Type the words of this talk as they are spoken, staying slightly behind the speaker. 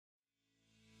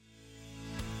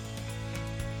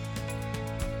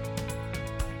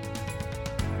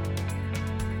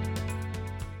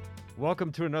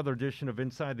Welcome to another edition of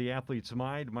Inside the Athlete's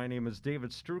Mind. My name is David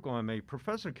Strukel. I'm a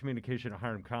professor of communication at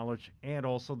Hiram College and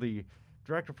also the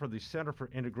director for the Center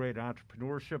for Integrated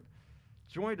Entrepreneurship.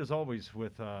 Joined as always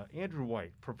with Andrew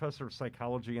White, professor of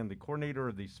psychology and the coordinator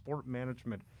of the sport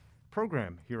management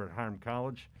program here at Hiram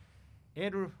College.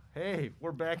 Andrew, hey,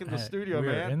 we're back in the studio,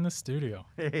 man. We're in the studio.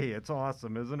 Hey, it's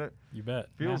awesome, isn't it? You bet.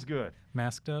 Feels good.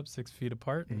 Masked up, 6 feet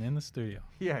apart, and in the studio.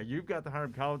 Yeah, you've got the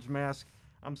Hiram College mask.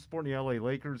 I'm sporting the LA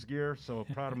Lakers gear, so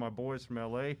proud of my boys from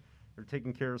LA. They're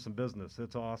taking care of some business.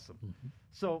 It's awesome. Mm-hmm.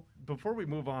 So before we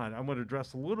move on, I want to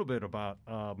address a little bit about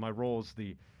my role as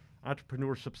the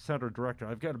Entrepreneurship Center Director.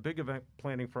 I've got a big event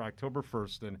planning for October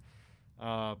 1st, and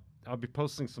I'll be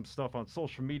posting some stuff on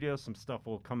social media. Some stuff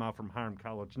will come out from Hiram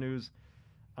College News.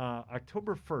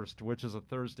 October 1st, which is a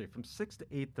Thursday, from 6 to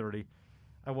 8:30,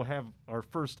 I will have our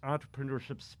first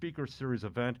Entrepreneurship Speaker Series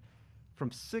event. From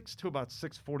 6 to about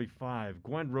 6:45,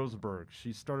 Gwen Rosenberg,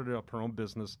 she started up her own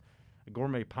business, a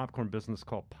gourmet popcorn business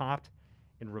called Popped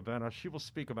in Ravenna. She will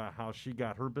speak about how she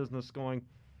got her business going.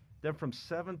 Then from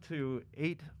 7 to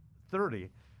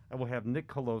 8:30, I will have Nick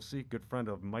Colosi, good friend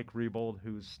of Mike Rebold,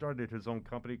 who started his own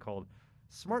company called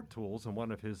Smart Tools, and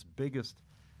one of his biggest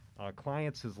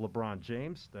clients is LeBron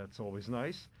James. That's always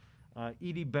nice.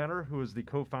 Edie Benner, who is the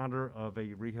co-founder of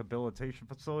a rehabilitation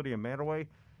facility in Manaway.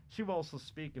 She will also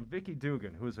speak, and Vicki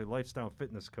Dugan, who is a lifestyle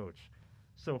fitness coach.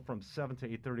 So from 7 to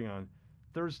 8:30 on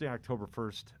Thursday, October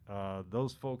 1st,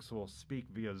 those folks will speak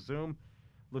via Zoom.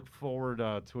 Look forward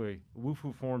to a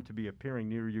WUFU form to be appearing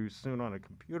near you soon on a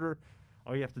computer.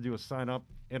 All you have to do is sign up,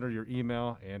 enter your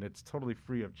email, and it's totally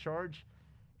free of charge.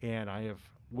 And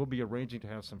we'll be arranging to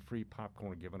have some free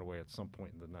popcorn given away at some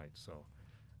point in the night. So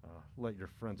let your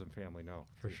friends and family know.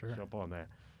 For sure. Jump on that.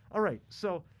 All right,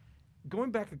 so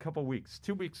going back a couple weeks,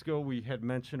 2 weeks ago, we had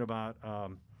mentioned about a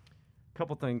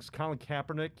couple things. Colin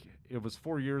Kaepernick, it was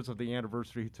 4 years of the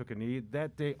anniversary he took a knee.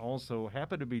 That day also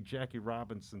happened to be Jackie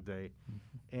Robinson Day.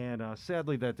 Mm-hmm. And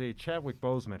sadly that day, Chadwick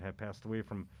Boseman had passed away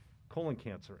from colon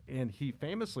cancer. And he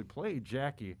famously played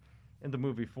Jackie in the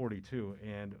movie 42.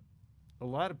 And a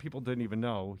lot of people didn't even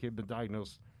know he had been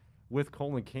diagnosed with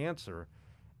colon cancer.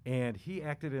 And he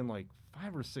acted in like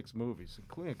 5 or 6 movies,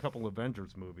 including a couple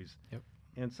Avengers movies. Yep.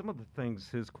 And some of the things,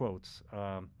 his quotes,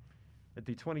 at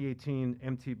the 2018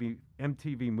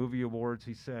 MTV Movie Awards,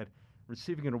 he said,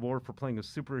 "Receiving an award for playing a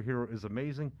superhero is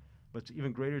amazing, but it's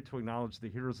even greater to acknowledge the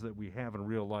heroes that we have in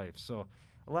real life." So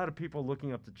a lot of people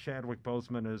looking up to Chadwick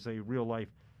Boseman as a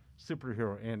real-life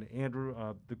superhero. And Andrew,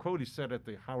 the quote he said at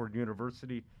the Howard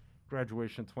University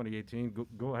graduation 2018,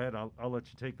 go ahead, I'll let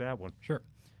you take that one. Sure.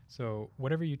 So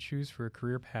whatever you choose for a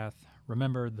career path,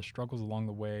 remember the struggles along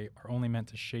the way are only meant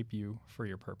to shape you for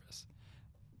your purpose.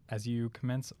 As you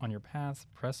commence on your path,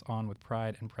 press on with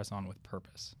pride and press on with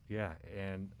purpose. Yeah,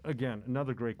 and again,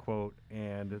 another great quote.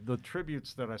 And the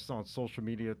tributes that I saw on social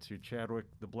media to Chadwick,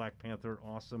 the Black Panther,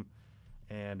 awesome.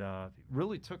 And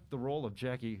really took the role of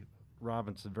Jackie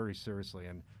Robinson very seriously.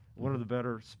 And one of the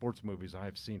better sports movies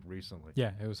I've seen recently.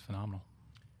 Yeah, it was phenomenal.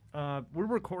 We're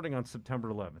recording on September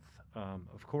 11th.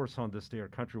 Of course, on this day, our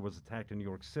country was attacked in New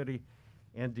York City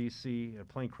and D.C. A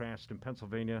plane crashed in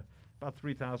Pennsylvania. About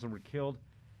 3,000 were killed.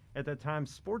 At that time,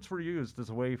 sports were used as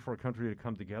a way for a country to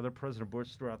come together. President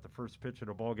Bush threw out the first pitch at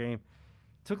a ball game.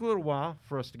 It took a little while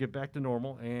for us to get back to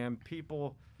normal, and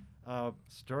people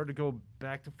started to go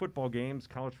back to football games,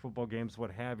 college football games,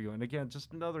 what have you. And again,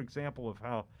 just another example of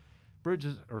how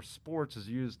bridges or sports is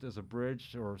used as a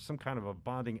bridge or some kind of a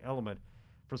bonding element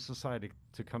for society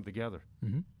to come together.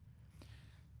 Mm-hmm.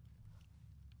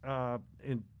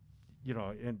 And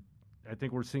I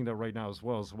think we're seeing that right now as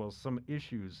well. Some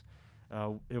issues,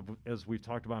 as we've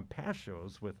talked about in past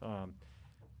shows with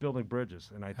building bridges.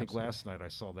 And I think Absolutely. Last night I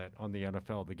saw that on the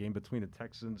NFL, the game between the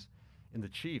Texans and the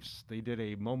Chiefs. They did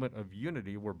a moment of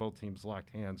unity where both teams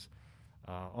locked hands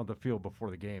on the field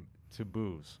before the game to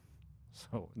boos.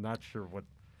 So not sure what.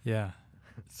 Yeah.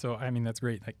 So, I mean, that's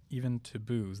great. Like, even to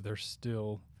boos, they're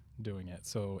still doing it.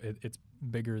 So it's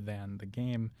bigger than the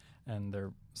game, and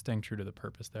they're staying true to the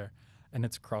purpose there. And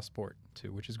it's cross-sport,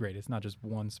 too, which is great. It's not just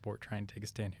one sport trying to take a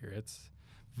stand here. It's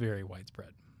very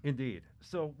widespread. Indeed.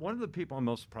 So one of the people I'm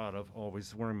most proud of,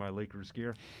 always wearing my Lakers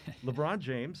gear, LeBron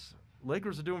James.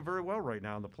 Lakers are doing very well right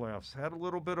now in the playoffs. Had a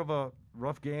little bit of a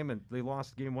rough game, and they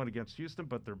lost game 1 against Houston,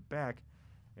 but they're back,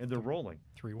 and they're rolling.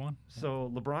 3-1.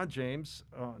 So LeBron James,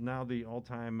 now the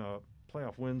all-time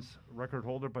playoff wins record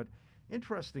holder, but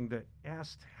interesting that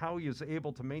asked how he is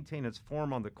able to maintain his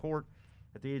form on the court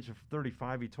at the age of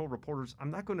 35. He told reporters,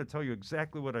 "I'm not going to tell you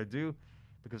exactly what I do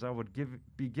because I would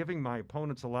be giving my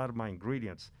opponents a lot of my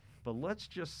ingredients. But let's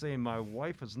just say my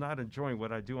wife is not enjoying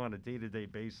what I do on a day-to-day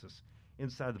basis.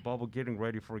 inside the bubble getting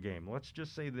ready for a game. Let's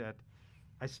just say that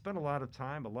I spent a lot of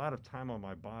time on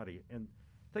my body. And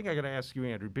I think I got to ask you,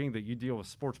 Andrew, being that you deal with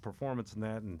sports performance and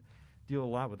that and deal a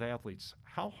lot with athletes,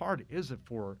 how hard is it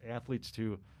for athletes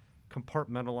to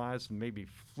compartmentalize and maybe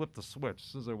flip the switch as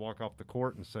soon as they walk off the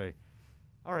court and say,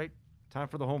 all right, time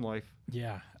for the home life?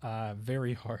 Yeah,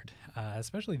 very hard.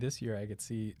 Especially this year, I could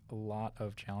see a lot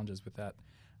of challenges with that.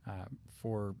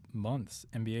 For months,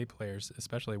 NBA players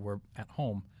especially were at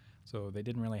home, so they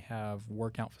didn't really have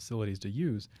workout facilities to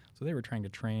use, so they were trying to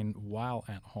train while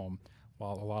at home,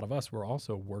 while a lot of us were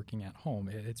also working at home.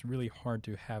 It's really hard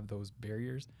to have those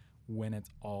barriers when it's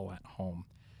all at home.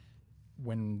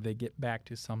 When they get back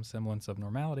to some semblance of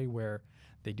normality where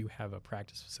they do have a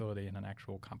practice facility and an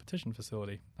actual competition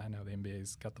facility, I know the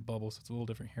NBA's got the bubble, so it's a little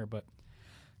different here, but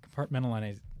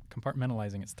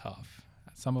compartmentalizing is tough.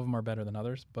 Some of them are better than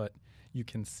others, but you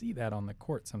can see that on the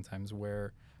court sometimes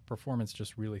where performance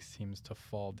just really seems to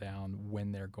fall down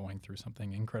when they're going through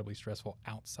something incredibly stressful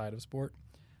outside of sport.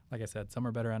 Like I said, some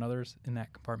are better than others in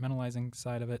that compartmentalizing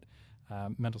side of it.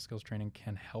 Mental skills training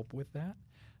can help with that,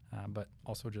 but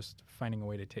also just finding a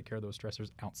way to take care of those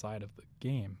stressors outside of the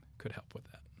game could help with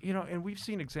that. You know, and we've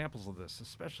seen examples of this,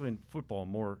 especially in football,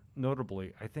 more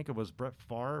notably. I think it was Brett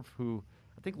Favre who,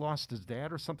 I think, lost his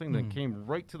dad or something, then came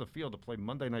right to the field to play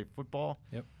Monday Night Football.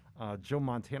 Yep. Joe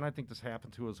Montana, I think this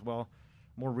happened to as well.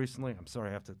 More recently, I'm sorry,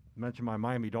 I have to mention my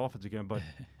Miami Dolphins again, but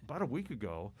about a week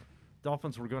ago,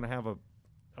 Dolphins were going to have a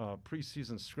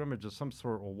preseason scrimmage of some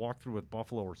sort, or walkthrough with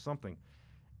Buffalo or something.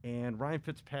 And Ryan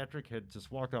Fitzpatrick had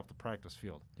just walked off the practice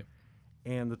field. Yep.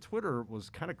 And the Twitter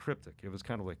was kind of cryptic. It was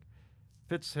kind of like,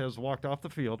 Fitz has walked off the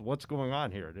field. What's going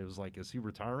on here? It was like, is he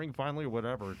retiring finally or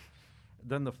whatever?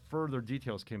 Then the further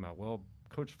details came out. Well,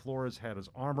 Coach Flores had his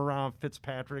arm around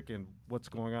Fitzpatrick, and what's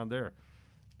going on there?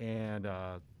 And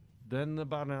then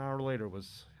about an hour later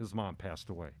was his mom passed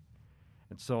away.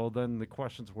 And so then the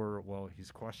questions were, well,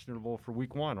 he's questionable for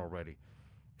week 1 already.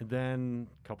 And then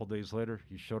a couple days later,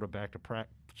 he showed up back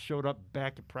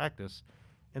at practice.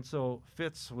 And so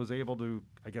Fitz was able to,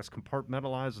 I guess,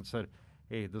 compartmentalize and said,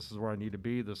 hey, this is where I need to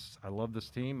be. I love this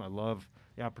team. I love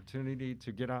the opportunity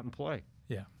to get out and play.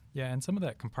 Yeah. Yeah, and some of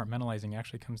that compartmentalizing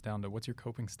actually comes down to what's your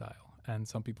coping style. And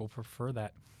some people prefer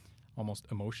that almost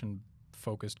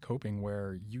emotion-focused coping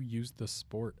where you use the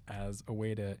sport as a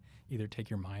way to either take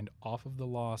your mind off of the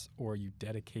loss, or you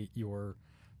dedicate your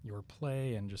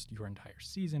play and just your entire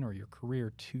season or your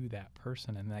career to that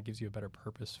person, and that gives you a better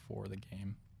purpose for the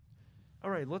game.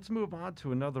 All right, let's move on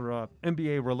to another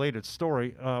NBA-related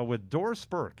story with Doris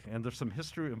Burke. And there's some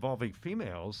history involving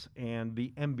females and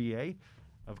the NBA.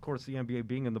 Of course, the NBA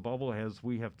being in the bubble, as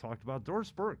we have talked about,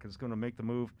 Doris Burke is going to make the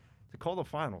move to call the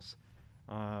finals.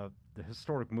 The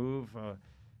historic move,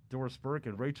 Doris Burke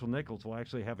and Rachel Nichols will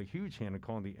actually have a huge hand in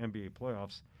calling the NBA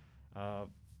playoffs.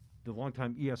 The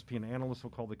longtime ESPN analyst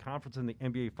will call the conference in the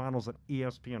NBA Finals on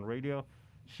ESPN Radio.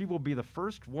 She will be the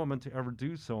first woman to ever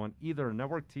do so on either a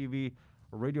network TV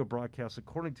or radio broadcast,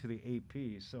 according to the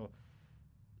AP. So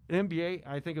the NBA,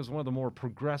 I think, is one of the more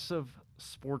progressive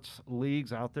sports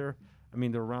leagues out there. I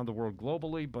mean, they're around the world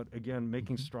globally, but again,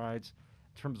 making strides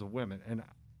in terms of women. And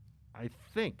I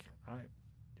think,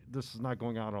 this is not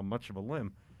going out on much of a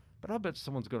limb, but I'll bet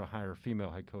someone's going to hire a female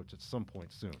head coach at some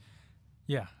point soon.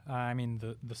 Yeah, I mean,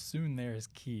 the soon there is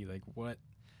key. Like,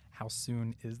 how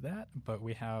soon is that? But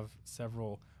we have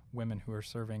several women who are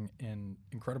serving in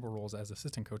incredible roles as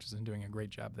assistant coaches and doing a great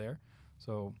job there.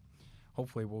 So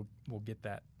hopefully we'll get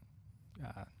that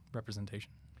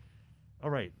representation. All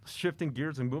right, shifting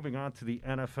gears and moving on to the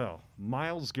NFL.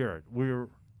 Myles Garrett, we're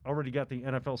already got the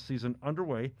NFL season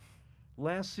underway.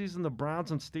 Last season, the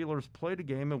Browns and Steelers played a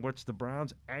game in which the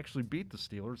Browns actually beat the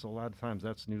Steelers. A lot of times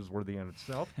that's newsworthy in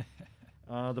itself.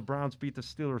 The Browns beat the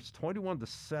Steelers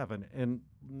 21-7, and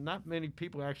not many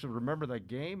people actually remember that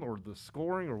game or the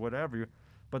scoring or whatever,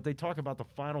 but they talk about the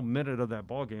final minute of that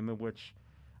ball game in which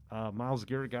Myles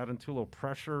Garrett got into a little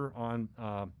pressure on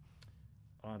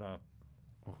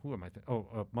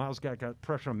Myles got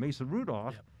pressure on Mason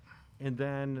Rudolph, and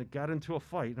then got into a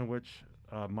fight in which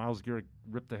Myles Garrett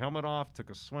ripped the helmet off, took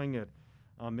a swing at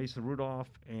Mason Rudolph,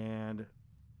 and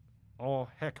all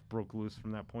heck broke loose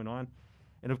from that point on.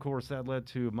 And, of course, that led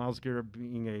to Myles Garrett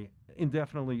being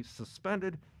indefinitely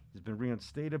suspended. He's been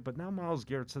reinstated. But now Myles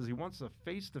Garrett says he wants a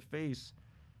face-to-face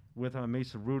with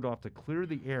Mason Rudolph to clear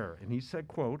the air. And he said,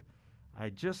 quote, I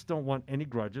just don't want any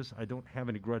grudges. I don't have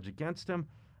any grudge against him.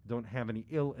 I don't have any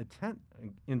ill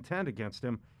intent against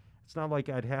him. It's not like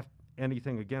I'd have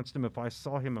anything against him if I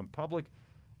saw him in public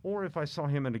or if I saw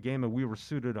him in a game and we were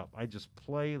suited up. I just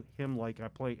play him like I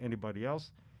play anybody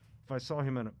else. If If I saw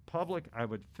him in public, I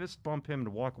would fist bump him and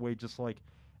walk away, just like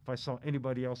if I saw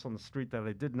anybody else on the street that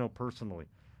I did know personally.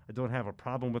 I don't have a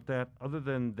problem with that. Other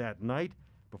than that night,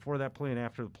 before that play and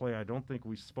after the play, I don't think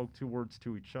we spoke 2 words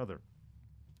to each other.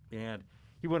 And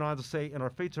he went on to say, and our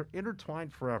fates are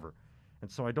intertwined forever. And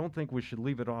so I don't think we should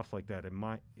leave it off like that. It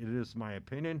is my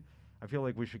opinion. I feel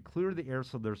like we should clear the air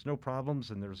so there's no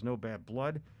problems and there's no bad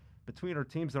blood. Between our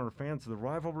teams and our fans, the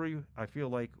rivalry, I feel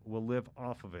like, will live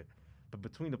off of it. But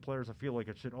between the players, I feel like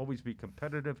it should always be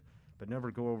competitive, but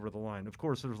never go over the line. Of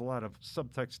course, there's a lot of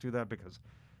subtext to that because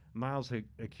Myles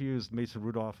accused Mason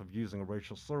Rudolph of using a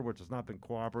racial slur, which has not been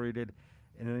corroborated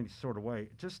in any sort of way.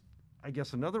 Just, I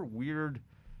guess, another weird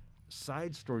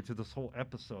side story to this whole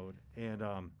episode. And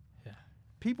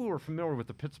people who are familiar with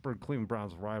the Pittsburgh-Cleveland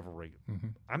Browns rivalry,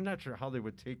 I'm not sure how they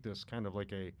would take this kind of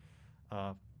like a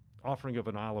offering of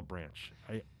an olive branch.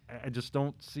 I just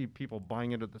don't see people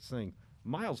buying into this thing.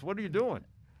 Myles, what are you doing?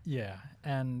 Yeah,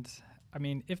 and I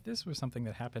mean, if this was something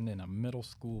that happened in a middle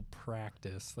school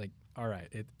practice, like, all right,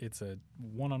 it's a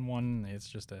one-on-one,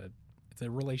 it's a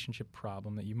relationship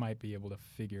problem that you might be able to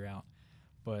figure out.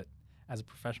 But as a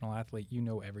professional athlete, you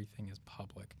know everything is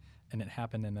public, and it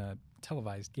happened in a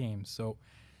televised game. So,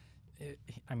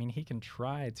 he can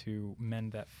try to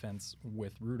mend that fence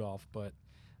with Rudolph, but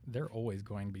they're always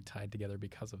going to be tied together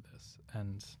because of this,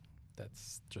 and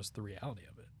that's just the reality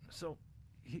of it. So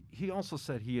he also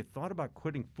said he had thought about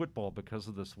quitting football because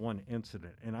of this one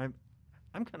incident, and I'm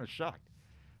kind of shocked.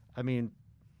 I mean,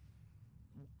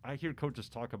 I hear coaches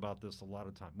talk about this a lot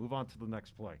of time. Move on to the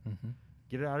next play.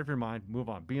 Get it out of your mind. Move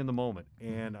on. Be in the moment.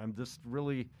 And I'm just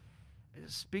really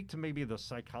speak to maybe the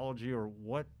psychology or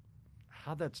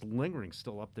how that's lingering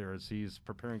still up there as he's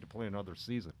preparing to play another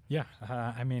season. Yeah,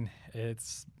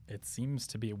 it seems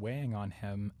to be weighing on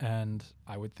him, and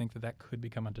I would think that could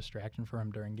become a distraction for him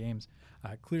during games.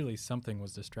 Clearly, something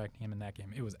was distracting him in that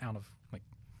game. It was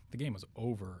the game was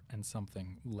over, and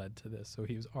something led to this. So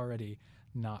he was already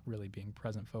not really being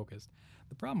present focused.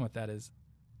 The problem with that is,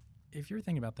 if you're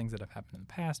thinking about things that have happened in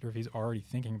the past, or if he's already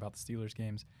thinking about the Steelers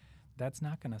games, that's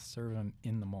not going to serve him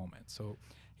in the moment. So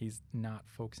he's not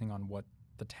focusing on what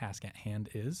the task at hand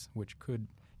is, which could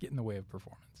get in the way of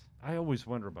performance. I always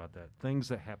wonder about that. Things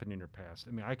that happened in your past.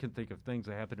 I mean, I can think of things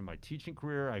that happened in my teaching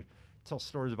career. I tell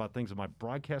stories about things in my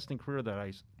broadcasting career that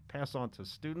I pass on to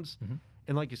students.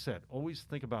 And like you said, always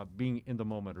think about being in the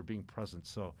moment or being present.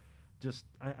 So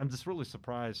I'm just really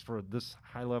surprised for this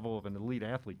high level of an elite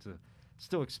athlete to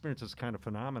still experience this kind of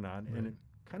phenomenon. Right. And it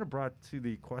kind of brought to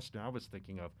the question I was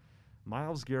thinking of.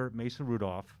 Myles, Garrett, Mason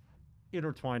Rudolph,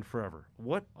 intertwined forever.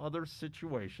 What other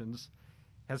situations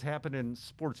has happened in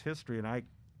sports history? And I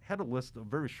had a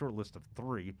very short list of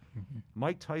 3.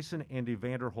 Mike Tyson and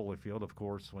Evander Holyfield, of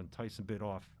course, when Tyson bit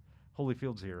off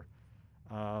Holyfield's ear.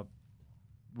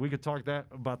 We could talk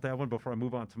about that one before I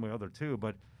move on to my other 2,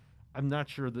 but I'm not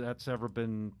sure that's ever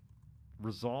been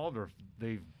resolved or if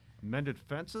they've mended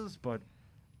fences. But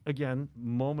again,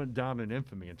 moment down in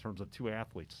infamy in terms of 2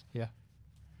 athletes. Yeah.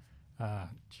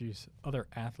 Other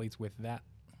athletes with that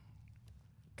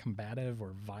combative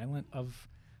or violent of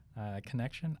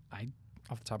connection,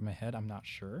 off the top of my head, I'm not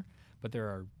sure. But there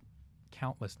are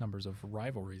countless numbers of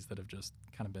rivalries that have just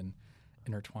kind of been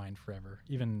intertwined forever.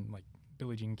 Even like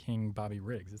Billie Jean King, Bobby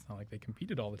Riggs. It's not like they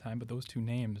competed all the time, but those 2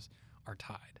 names are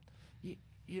tied.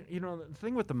 You know, the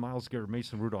thing with the Myles Garrett,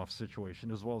 Mason Rudolph situation,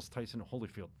 as well as Tyson and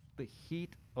Holyfield, the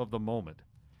heat of the moment.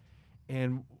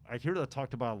 And I hear that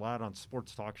talked about a lot on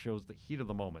sports talk shows, the heat of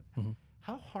the moment.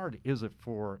 How hard is it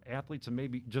for athletes and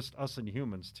maybe just us and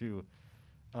humans to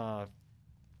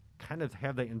kind of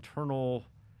have the internal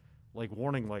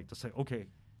warning light to say, okay,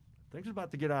 things are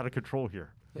about to get out of control here.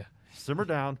 Yeah. Simmer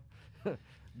down,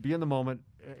 be in the moment.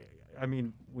 I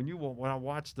mean, when I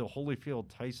watch the Holyfield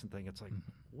Tyson thing, it's like,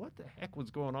 what the heck was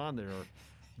going on there?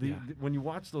 When you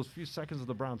watch those few seconds of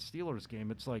the Browns-Steelers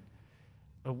game, it's like,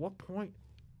 at what point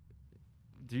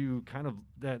do you kind of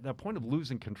that point of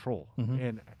losing control?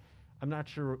 And I'm not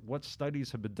sure what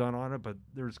studies have been done on it, but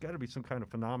there's got to be some kind of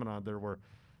phenomenon there where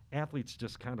athletes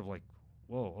just kind of like,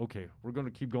 whoa, okay, we're going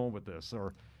to keep going with this,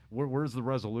 or where's the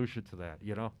resolution to that,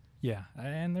 you know? Yeah,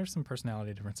 and there's some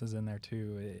personality differences in there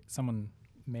too. Someone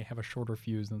may have a shorter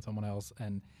fuse than someone else,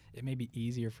 and it may be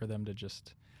easier for them to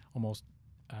just almost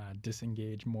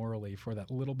disengage morally for that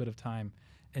little bit of time.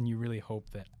 And you really hope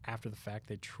that after the fact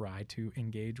they try to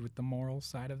engage with the moral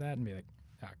side of that and be like,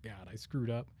 oh, God, I screwed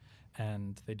up.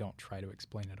 And they don't try to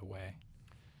explain it away.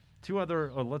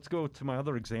 Let's go to my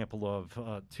other example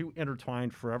of 2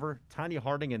 intertwined forever, Tanya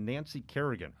Harding and Nancy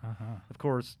Kerrigan. Of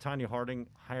course, Tanya Harding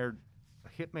hired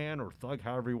a hitman or thug,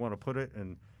 however you want to put it,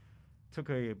 and took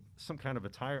some kind of a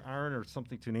tire iron or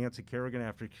something to Nancy Kerrigan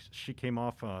after she came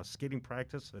off skating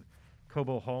practice at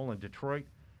Cobo Hall in Detroit.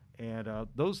 And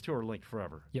those two are linked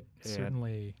forever. Yep, And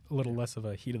certainly a little less of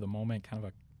a heat of the moment, kind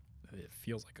of it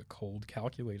feels like a cold,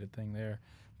 calculated thing there.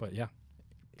 But yeah,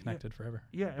 connected forever.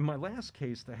 Yeah, and my last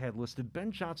case that I had listed,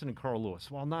 Ben Johnson and Carl Lewis.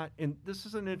 While not, and this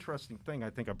is an interesting thing I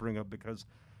think I bring up because,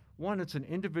 one, it's an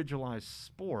individualized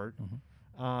sport.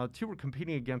 Two were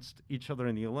competing against each other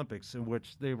in the Olympics, in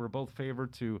which they were both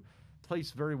favored to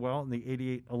place very well in the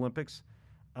 '88 Olympics.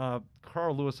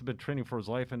 Carl Lewis had been training for his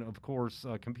life and, of course,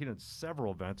 competed in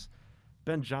several events.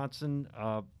 Ben Johnson,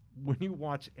 when you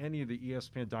watch any of the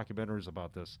ESPN documentaries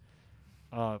about this,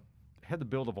 had the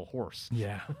build of a horse.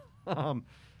 Yeah.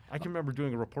 I can remember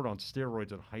doing a report on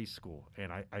steroids in high school,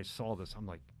 and I saw this. I'm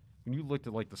like, when you looked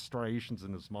at like the striations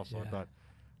in his muscle, I thought,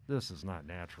 this is not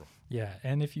natural. Yeah,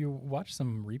 and if you watch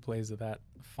some replays of that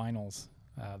finals,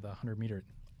 the 100-meter,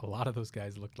 a lot of those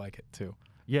guys looked like it too.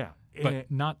 Yeah,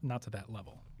 but not to that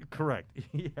level. Correct.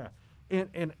 Yeah,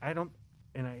 and I don't,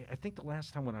 and I think the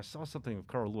last time when I saw something of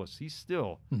Carl Lewis, he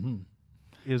still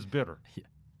is bitter. Yeah.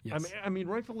 Yes. I mean,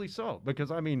 rightfully so,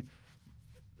 because I mean,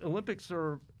 Olympics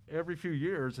are every few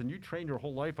years, and you train your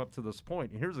whole life up to this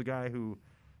point. And here's a guy who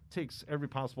takes every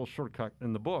possible shortcut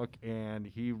in the book, and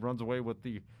he runs away with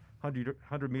the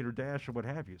 100-meter dash or what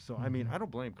have you. So I mean, I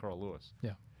don't blame Carl Lewis.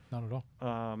 Yeah, not at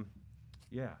all.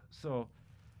 Yeah. So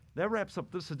that wraps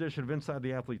up this edition of Inside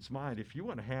the Athlete's Mind. If you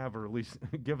want to have or at least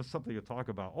give us something to talk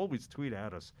about, always tweet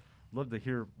at us. Love to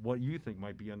hear what you think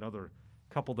might be another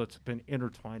couple that's been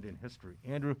intertwined in history.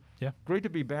 Andrew, great to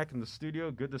be back in the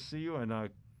studio. Good to see you, and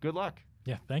good luck.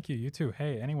 Yeah, thank you. You too.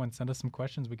 Hey, anyone send us some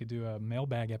questions. We could do a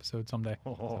mailbag episode someday.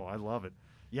 Oh, I love it.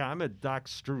 Yeah, I'm at Doc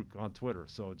Strook on Twitter,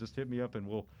 so just hit me up and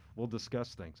we'll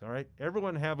discuss things. All right?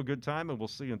 Everyone have a good time, and we'll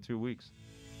see you in 2 weeks.